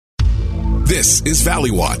This is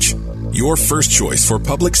Valley Watch, your first choice for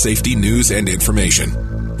public safety news and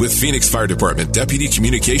information. With Phoenix Fire Department Deputy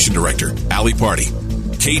Communication Director Ali Pardi,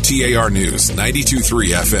 KTAR News 92.3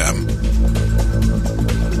 FM.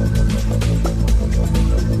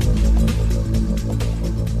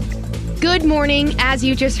 Good morning. As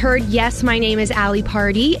you just heard, yes, my name is Ali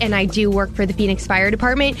Pardi, and I do work for the Phoenix Fire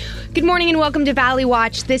Department. Good morning and welcome to Valley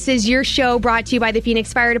Watch. This is your show brought to you by the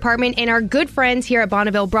Phoenix Fire Department and our good friends here at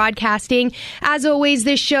Bonneville Broadcasting. As always,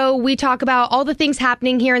 this show, we talk about all the things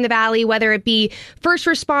happening here in the Valley, whether it be first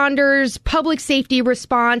responders, public safety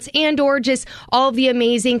response, and or just all of the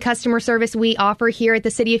amazing customer service we offer here at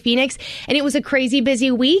the City of Phoenix. And it was a crazy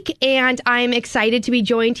busy week, and I'm excited to be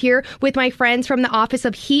joined here with my friends from the Office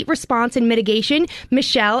of Heat Response and Mitigation,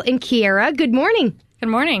 Michelle and Kiera. Good morning. Good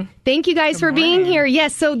morning. Thank you guys for being here.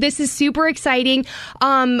 Yes, so this is super exciting.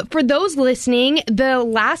 For those listening, the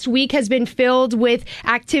last week has been filled with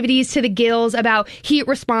activities to the gills about heat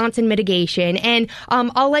response and mitigation. And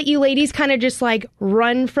I'll let you ladies kind of just like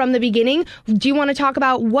run from the beginning. Do you want to talk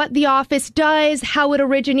about what the office does, how it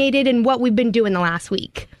originated, and what we've been doing the last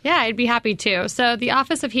week? Yeah, I'd be happy to. So the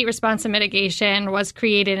Office of Heat Response and Mitigation was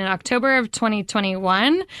created in October of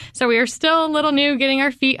 2021. So we are still a little new, getting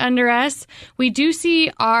our feet under us. We do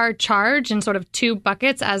see our charge in sort of two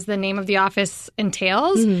buckets, as the name of the office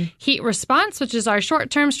entails. Heat response, which is our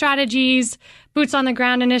short-term strategies, boots on the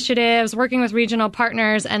ground initiatives, working with regional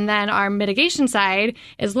partners, and then our mitigation side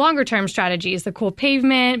is longer-term strategies, the cool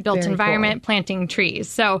pavement, built environment, planting trees.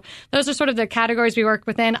 So those are sort of the categories we work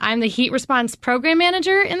within. I'm the heat response program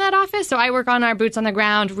manager in that office, so I work on our boots on the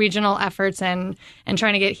ground regional efforts and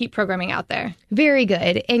trying to get heat programming out there. Very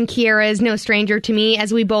good. And Kiera is no stranger to me,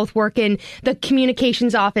 as we both work in the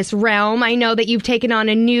communications office realm. I know that you've taken on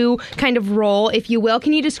a new kind of role, if you will.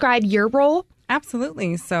 Can you describe your role?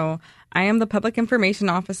 Absolutely. So I am the Public Information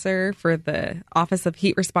Officer for the Office of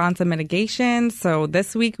Heat Response and Mitigation. So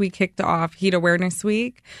this week we kicked off Heat Awareness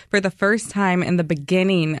Week for the first time in the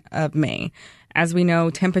beginning of May. As we know,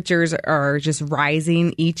 temperatures are just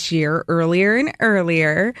rising each year, earlier and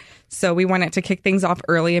earlier. So we wanted to kick things off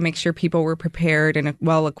early and make sure people were prepared and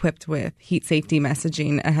well equipped with heat safety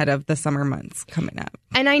messaging ahead of the summer months coming up.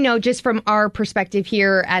 And I know just from our perspective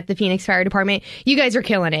here at the Phoenix Fire Department, you guys are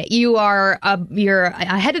killing it. You're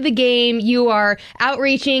ahead of the game. You are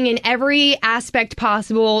outreaching in every aspect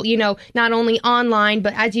possible, you know, not only online,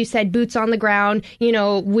 but as you said, boots on the ground. You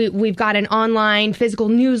know, we've got an online physical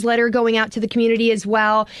newsletter going out to the community as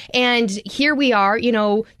well. And here we are, you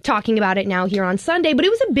know, talking about it now here on Sunday, but it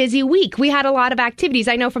was a busy week. We had a lot of activities.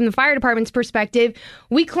 I know from the fire department's perspective,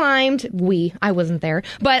 I wasn't there,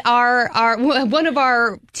 but one of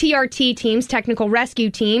our TRT teams, technical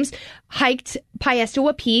rescue teams, hiked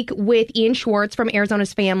Piestewa Peak with Ian Schwartz from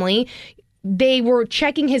Arizona's Family. They were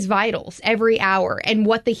checking his vitals every hour and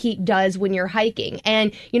what the heat does when you're hiking.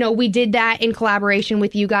 And, you know, we did that in collaboration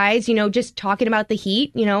with you guys, you know, just talking about the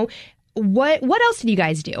heat, you know. What else did you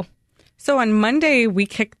guys do? So on Monday, we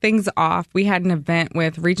kicked things off. We had an event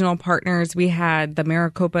with regional partners. We had the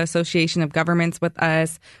Maricopa Association of Governments with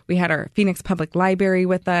us. We had our Phoenix Public Library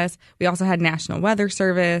with us. We also had National Weather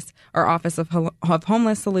Service, our Office of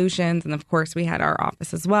Homeless Solutions, and of course, we had our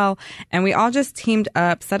office as well. And we all just teamed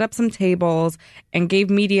up, set up some tables, and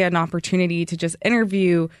gave media an opportunity to just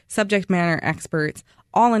interview subject matter experts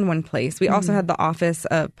all in one place. We also had the Office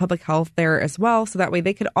of Public Health there as well, so that way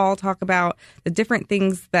they could all talk about the different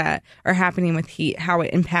things that are happening with heat, how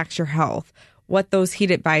it impacts your health, what those heat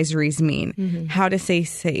advisories mean, how to stay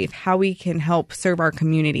safe, how we can help serve our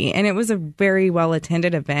community. And it was a very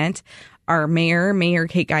well-attended event. Our Mayor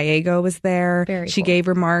Kate Gallego was there. She gave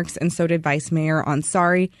remarks, and so did Vice Mayor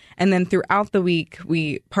Ansari. And then throughout the week,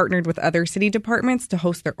 we partnered with other city departments to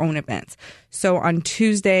host their own events. So on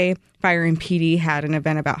Tuesday, Fire and PD had an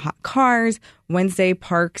event about hot cars. Wednesday,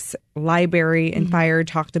 Parks, Library, and Fire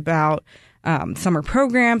talked about summer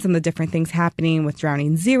programs and the different things happening with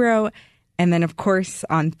Drowning Zero. And then, of course,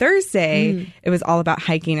 on Thursday, it was all about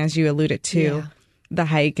hiking, as you alluded to. Yeah. The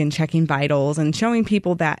hike and checking vitals and showing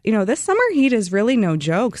people that, you know, this summer heat is really no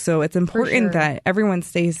joke. So it's important that everyone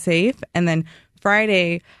stays safe. And then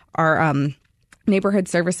Friday, our Neighborhood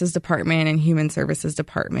Services Department and Human Services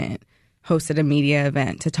Department hosted a media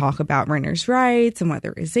event to talk about renters' rights and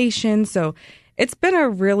weatherization. So it's been a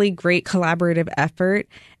really great collaborative effort.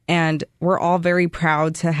 And we're all very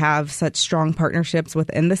proud to have such strong partnerships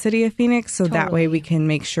within the city of Phoenix. So that way we can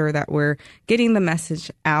make sure that we're getting the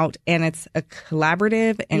message out, and it's a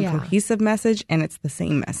collaborative and cohesive message, and it's the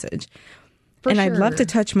same message. And I'd love to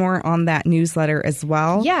touch more on that newsletter as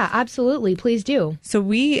well. Yeah, absolutely. Please do. So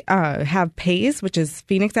we have PAYS, which is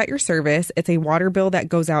Phoenix at Your Service. It's a water bill that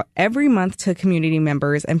goes out every month to community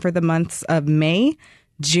members. And for the months of May,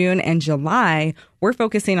 June, and July, we're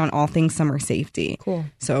focusing on all things summer safety. Cool.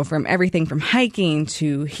 So from everything from hiking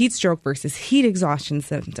to heat stroke versus heat exhaustion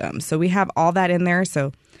symptoms. So we have all that in there.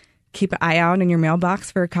 So keep an eye out in your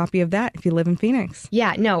mailbox for a copy of that if you live in Phoenix.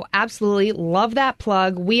 Yeah, no, absolutely. Love that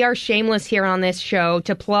plug. We are shameless here on this show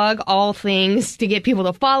to plug all things to get people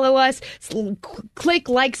to follow us. Click,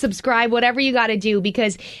 like, subscribe, whatever you got to do,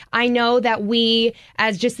 because I know that we,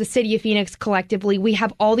 as just the city of Phoenix collectively, we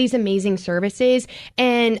have all these amazing services.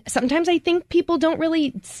 And sometimes I think people don't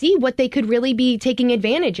really see what they could really be taking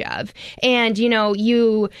advantage of. And,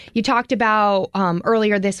 you talked about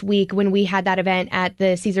earlier this week when we had that event at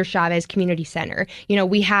the Cesar Chavez Community Center.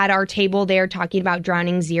 We had our table there talking about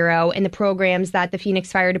Drowning Zero and the programs that the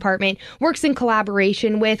Phoenix Fire Department works in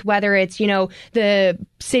collaboration with, whether it's, the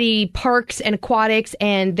city parks and aquatics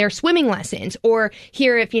and their swimming lessons, or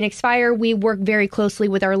here at Phoenix Fire, we work very closely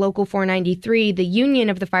with our local 493, the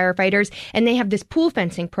union of the firefighters, and they have this pool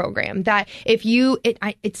fencing program that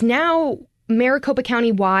it's now Maricopa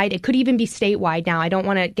County wide. It could even be statewide now. I don't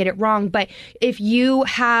want to get it wrong, but if you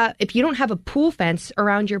don't have a pool fence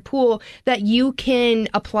around your pool, that you can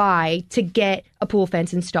apply to get a pool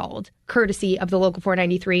fence installed, courtesy of the local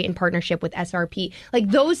 493 in partnership with SRP. Like,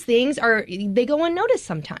 those things they go unnoticed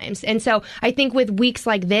sometimes. And so I think with weeks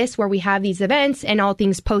like this, where we have these events and all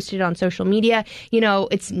things posted on social media,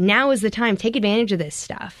 now is the time. Take advantage of this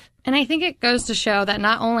stuff. And I think it goes to show that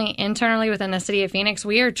not only internally within the city of Phoenix,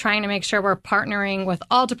 we are trying to make sure we're partnering with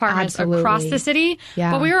all departments across the city,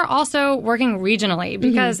 but we are also working regionally,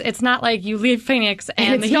 because it's not like you leave Phoenix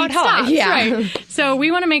and the heat stops. Yeah. Right. So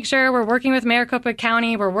we want to make sure we're working with Maricopa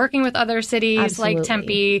County, we're working with other cities like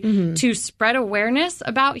Tempe to spread awareness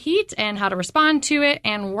about heat and how to respond to it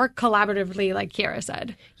and work collaboratively, like Kiera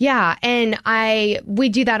said. Yeah, and we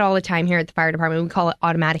do that all the time here at the fire department. We call it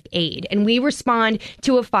automatic aid, and we respond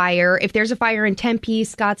to a fire. If there's a fire in Tempe,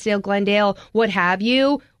 Scottsdale, Glendale, what have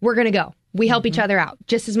you, we're going to go. We help each other out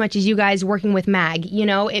just as much as you guys working with MAG.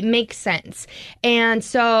 It makes sense. And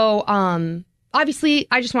so, obviously,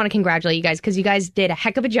 I just want to congratulate you guys, because you guys did a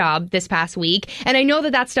heck of a job this past week. And I know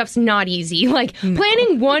that stuff's not easy. Like,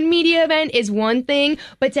 planning one media event is one thing,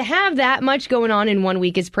 but to have that much going on in 1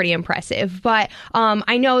 week is pretty impressive. But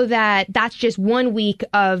I know that that's just 1 week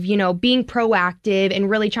of, being proactive and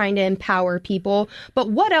really trying to empower people. But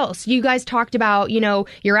what else? You guys talked about,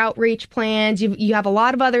 your outreach plans. You have a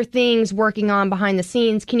lot of other things working on behind the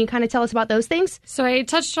scenes. Can you kind of tell us about those things? So I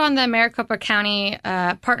touched on the Maricopa County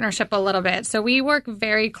partnership a little bit. So we work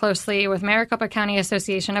very closely with Maricopa County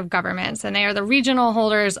Association of Governments, and they are the regional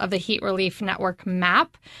holders of the Heat Relief Network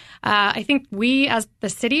map. I think we, as the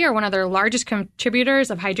city, are one of their largest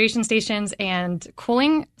contributors of hydration stations and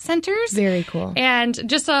cooling centers. Very cool. And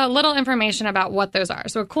just a little information about what those are.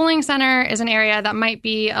 So a cooling center is an area that might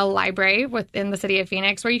be a library within the city of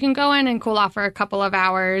Phoenix, where you can go in and cool off for a couple of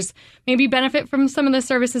hours, maybe benefit from some of the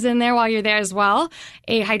services in there while you're there as well.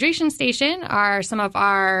 A hydration station are some of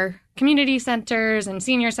our community centers and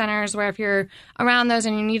senior centers, where if you're around those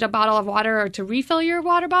and you need a bottle of water or to refill your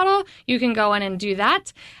water bottle, you can go in and do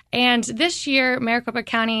that. And this year, Maricopa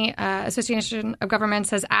County Association of Governments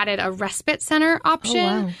has added a respite center option.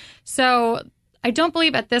 Oh, wow. So I don't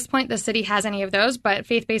believe at this point the city has any of those, but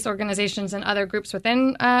faith-based organizations and other groups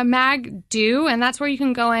within MAG do, and that's where you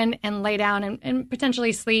can go in and lay down and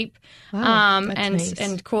potentially sleep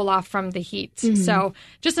and cool off from the heat. So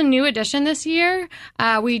just a new addition this year.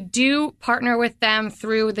 We do partner with them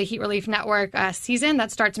through the Heat Relief Network season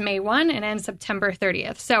that starts May 1 and ends September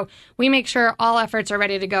 30th. So we make sure all efforts are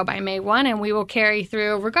ready to go by May 1, and we will carry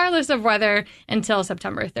through regardless of weather until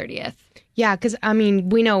September 30th. Yeah, because,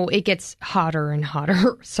 we know it gets hotter and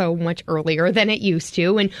hotter so much earlier than it used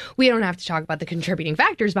to. And we don't have to talk about the contributing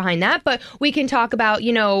factors behind that, but we can talk about,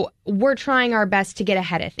 we're trying our best to get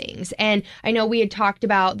ahead of things. And I know we had talked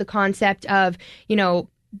about the concept of,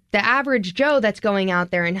 the average Joe that's going out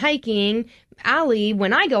there and hiking. Allie,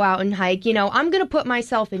 when I go out and hike, I'm going to put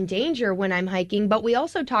myself in danger when I'm hiking. But we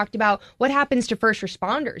also talked about what happens to first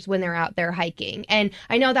responders when they're out there hiking. And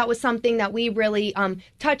I know that was something that we really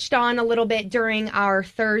touched on a little bit during our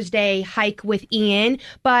Thursday hike with Ian.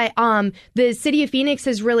 But the city of Phoenix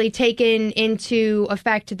has really taken into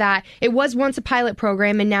effect that it was once a pilot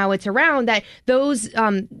program, and now it's around that those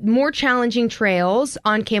more challenging trails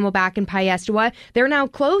on Camelback and Piestewa, they're now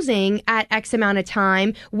closing at X amount of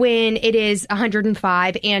time when it is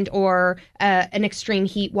 105 and or an extreme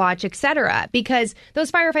heat watch, etc. Because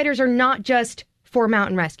those firefighters are not just for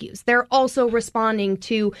mountain rescues. They're also responding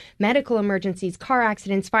to medical emergencies, car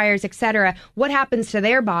accidents, fires, etc. What happens to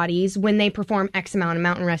their bodies when they perform X amount of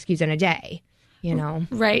mountain rescues in a day? You know?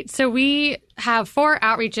 Right. So we have 4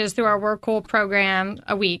 outreaches through our We're Cool program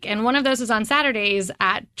a week. And one of those is on Saturdays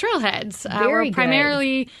at trailheads. We're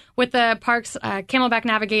primarily with the parks, Camelback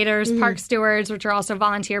Navigators, Park Stewards, which are also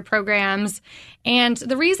volunteer programs. And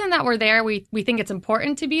the reason that we're there, we think it's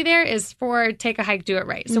important to be there, is for Take a Hike, Do It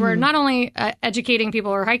Right. So we're not only educating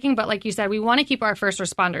people who are hiking, but like you said, we want to keep our first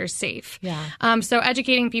responders safe. Yeah. So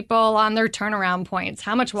educating people on their turnaround points,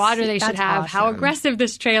 how much water they should have, how aggressive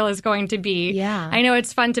this trail is going to be. Yeah. I know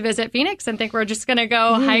it's fun to visit Phoenix and think we're just going to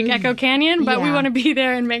go hike Echo Canyon, but we want to be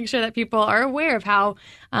there and make sure that people are aware of how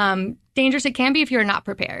dangerous it can be if you're not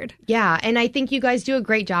prepared. Yeah, and I think you guys do a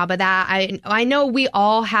great job of that. I know we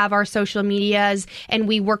all have our social medias and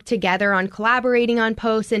we work together on collaborating on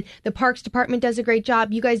posts, and the Parks Department does a great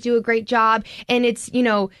job. You guys do a great job. And it's, you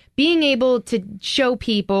know, being able to show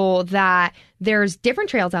people that there's different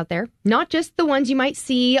trails out there, not just the ones you might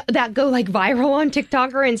see that go like viral on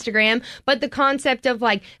TikTok or Instagram, but the concept of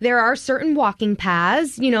like there are certain walking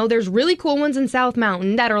paths. You know, there's really cool ones in South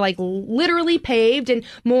Mountain that are like literally paved and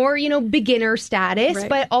more, you know, beginner status, right.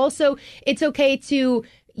 But also it's okay to,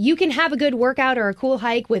 you can have a good workout or a cool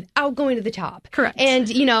hike without going to the top. Correct. And,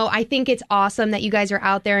 you know, I think it's awesome that you guys are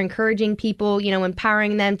out there encouraging people, you know,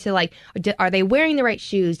 empowering them to like, are they wearing the right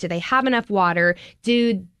shoes? Do they have enough water?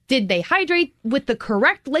 Did they hydrate with the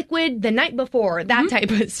correct liquid the night before? That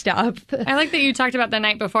type of stuff. I like that you talked about the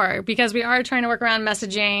night before, because we are trying to work around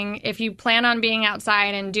messaging. If you plan on being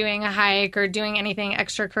outside and doing a hike or doing anything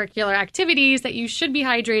extracurricular activities, that you should be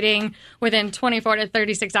hydrating within 24 to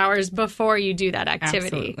 36 hours before you do that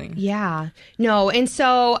activity. Absolutely. Yeah. No. And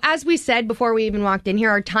so, as we said before we even walked in here,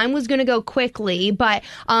 our time was going to go quickly, but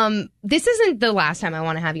this isn't the last time I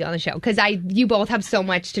want to have you on the show, because you both have so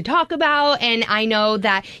much to talk about, and I know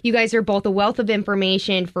that you guys are both a wealth of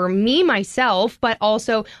information for me, myself, but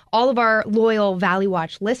also all of our loyal Valley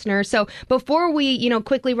Watch listeners. So before we, you know,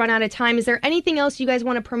 quickly run out of time, is there anything else you guys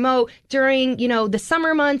want to promote during, you know, the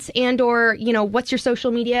summer months, and or, you know, what's your social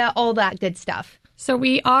media, all that good stuff? So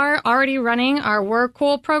we are already running our We're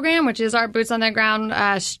Cool program, which is our boots on the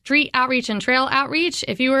ground street outreach and trail outreach.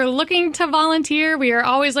 If you are looking to volunteer, we are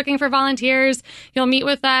always looking for volunteers. You'll meet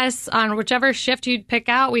with us on whichever shift you'd pick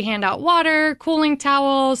out. We hand out water, cooling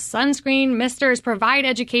towels, sunscreen, misters, provide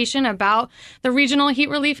education about the Regional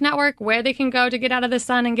Heat Relief Network, where they can go to get out of the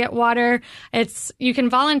sun and get water. You can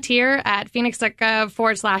volunteer at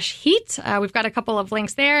phoenix.gov/heat. We've got a couple of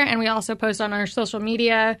links there, and we also post on our social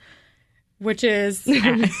media, which is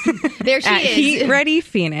there she is. Heat Ready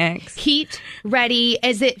Phoenix. Heat Ready.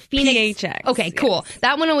 Is it Phoenix? PHX. Okay, cool. Yes.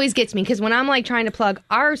 That one always gets me, because when I'm like trying to plug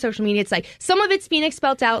our social media, it's like some of it's Phoenix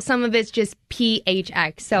spelled out, some of it's just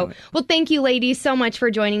PHX. So, well, thank you, ladies, so much for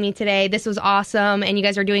joining me today. This was awesome, and you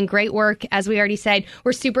guys are doing great work. As we already said,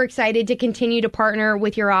 we're super excited to continue to partner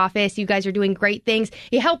with your office. You guys are doing great things.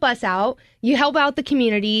 You help us out. You help out the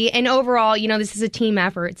community, and overall, you know, this is a team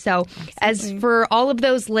effort. So as for all of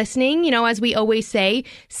those listening, you know, as we always say,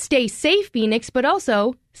 stay safe, Phoenix, but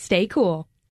also stay cool.